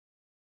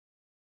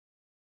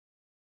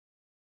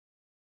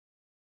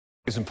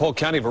In Polk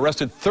County have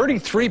arrested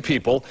 33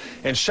 people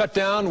and shut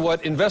down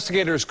what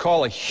investigators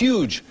call a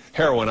huge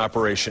heroin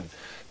operation.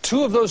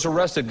 2 of those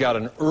arrested got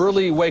an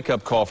early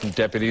wake-up call from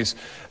deputies.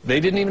 They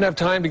didn't even have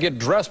time to get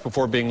dressed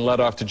before being led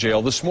off to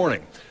jail this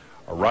morning.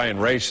 Ryan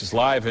Raish is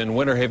live in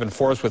Winter Haven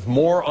for us with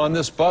more on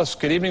this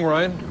bust. Good evening,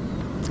 Ryan.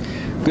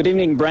 Good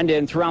evening,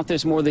 Brendan. Throughout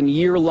this more than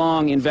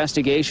year-long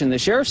investigation, the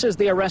sheriff says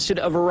they arrested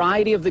a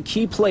variety of the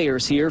key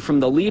players here,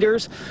 from the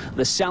leaders,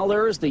 the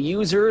sellers, the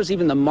users,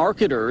 even the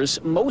marketers.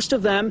 Most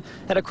of them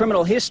had a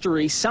criminal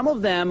history. Some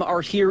of them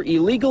are here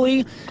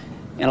illegally,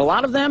 and a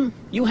lot of them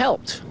you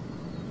helped.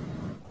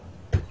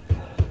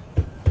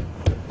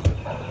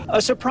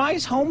 A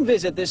surprise home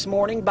visit this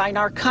morning by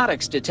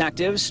narcotics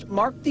detectives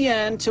marked the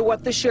end to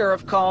what the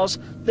sheriff calls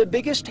the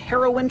biggest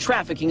heroin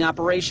trafficking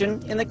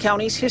operation in the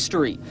county's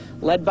history,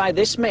 led by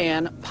this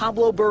man,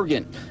 Pablo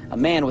Bergen, a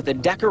man with a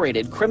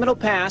decorated criminal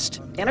past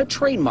and a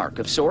trademark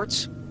of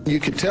sorts. You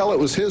could tell it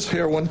was his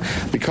heroin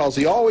because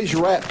he always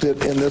wrapped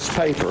it in this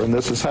paper, and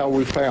this is how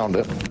we found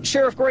it.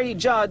 Sheriff Grady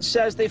Judd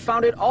says they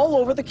found it all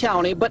over the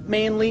county, but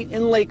mainly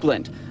in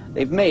Lakeland.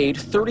 They've made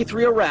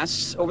 33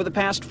 arrests over the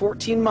past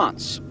 14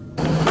 months.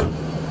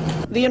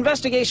 The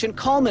investigation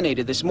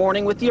culminated this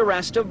morning with the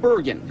arrest of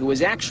Bergen, who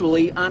was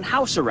actually on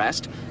house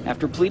arrest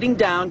after pleading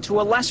down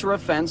to a lesser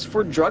offense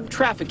for drug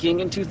trafficking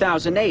in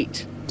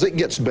 2008. It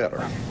gets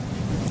better.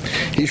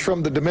 He's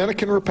from the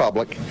Dominican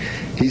Republic.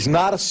 He's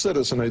not a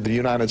citizen of the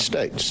United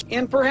States.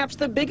 And perhaps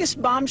the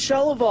biggest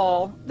bombshell of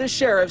all, the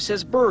sheriff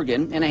says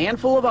Bergen and a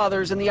handful of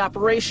others in the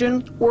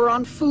operation were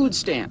on food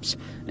stamps.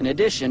 In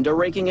addition to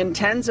raking in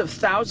tens of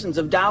thousands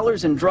of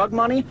dollars in drug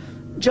money,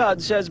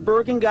 Judd says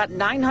Bergen got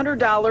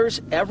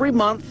 $900 every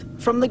month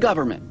from the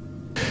government.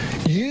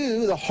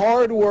 You, the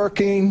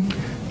hard-working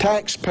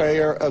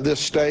taxpayer of this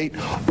state,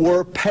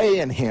 were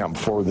paying him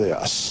for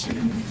this.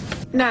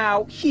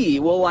 Now he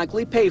will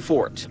likely pay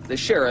for it. The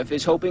sheriff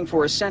is hoping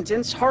for a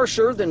sentence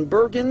harsher than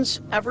Bergen's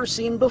ever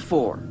seen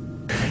before.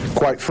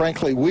 Quite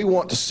frankly, we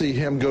want to see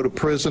him go to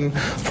prison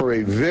for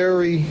a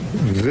very,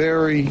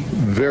 very,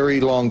 very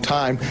long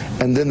time,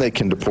 and then they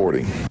can deport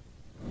him.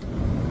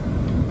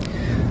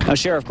 Now,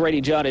 Sheriff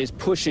Grady Judd is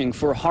pushing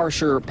for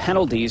harsher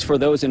penalties for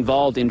those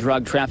involved in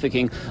drug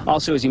trafficking.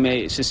 Also, as you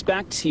may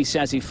suspect, he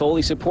says he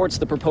fully supports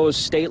the proposed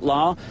state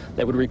law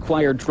that would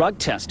require drug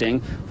testing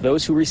for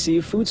those who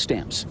receive food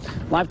stamps.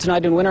 Live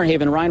tonight in Winter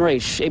Haven, Ryan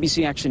Raish,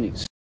 ABC Action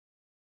News.